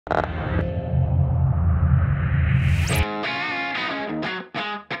This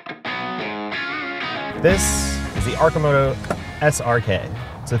is the Arcimoto SRK.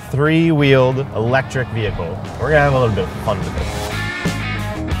 It's a 3-wheeled electric vehicle. We're gonna have a little bit of fun with it.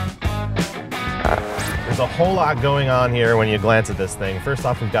 There's a whole lot going on here when you glance at this thing. First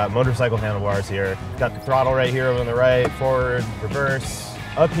off, we've got motorcycle handlebars here. We've got the throttle right here over on the right, forward, reverse.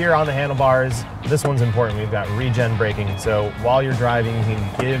 Up here on the handlebars, this one's important. We've got regen braking, so while you're driving, you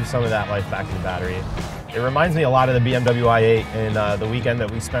can give some of that life back to the battery. It reminds me a lot of the BMW i8 and the weekend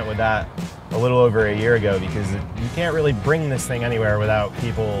that we spent with that a little over a year ago, because you can't really bring this thing anywhere without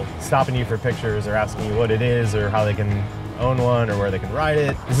people stopping you for pictures or asking you what it is or how they can own one or where they can ride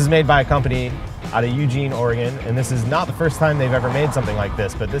it. This is made by a company out of Eugene, Oregon, and this is not the first time they've ever made something like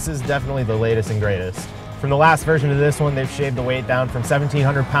this, but this is definitely the latest and greatest. From the last version to this one, they've shaved the weight down from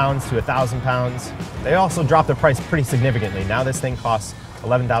 1,700 pounds to 1,000 pounds. They also dropped the price pretty significantly. Now this thing costs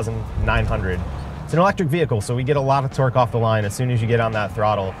 $11,900. It's an electric vehicle, so we get a lot of torque off the line as soon as you get on that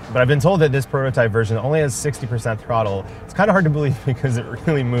throttle. But I've been told that this prototype version only has 60% throttle. It's kind of hard to believe because it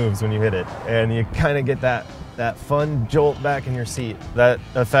really moves when you hit it. And you kind of get that fun jolt back in your seat. That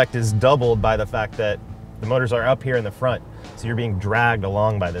effect is doubled by the fact that the motors are up here in the front, so you're being dragged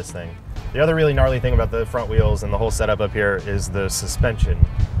along by this thing. The other really gnarly thing about the front wheels and the whole setup up here is the suspension,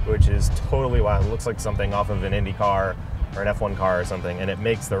 which is totally wild. It looks like something off of an Indy car or an F1 car or something, and it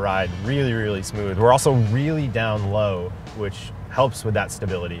makes the ride really, really smooth. We're also really down low, which helps with that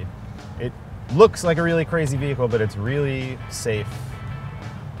stability. It looks like a really crazy vehicle, but it's really safe.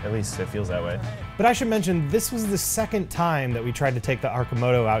 At least it feels that way. But I should mention, this was the second time that we tried to take the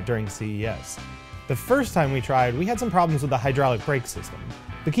Arcimoto out during CES. The first time we tried, we had some problems with the hydraulic brake system.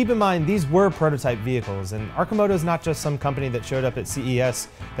 But keep in mind, these were prototype vehicles, and Arcimoto is not just some company that showed up at CES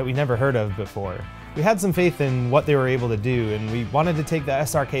that we never heard of before. We had some faith in what they were able to do, and we wanted to take the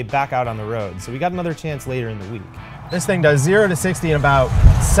SRK back out on the road, so we got another chance later in the week. This thing does 0 to 60 in about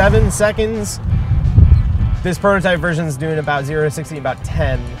 7 seconds. This prototype version is doing about 0 to 60 in about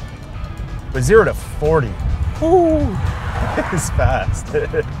 10. But 0 to 40, whoo, is fast.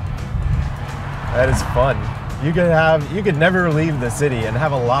 That is fun. You could never leave the city and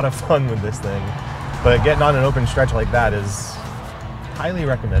have a lot of fun with this thing. But getting on an open stretch like that is highly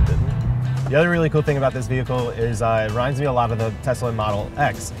recommended. The other really cool thing about this vehicle is it reminds me a lot of the Tesla Model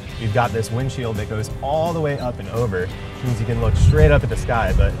X. You've got this windshield that goes all the way up and over. It means you can look straight up at the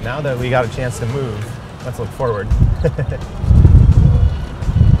sky, but now that we got a chance to move, let's look forward.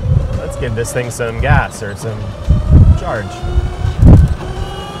 Let's give this thing some gas or some charge.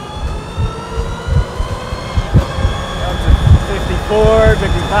 Up to 54,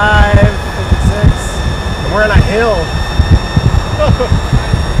 55, 56, and we're on a hill.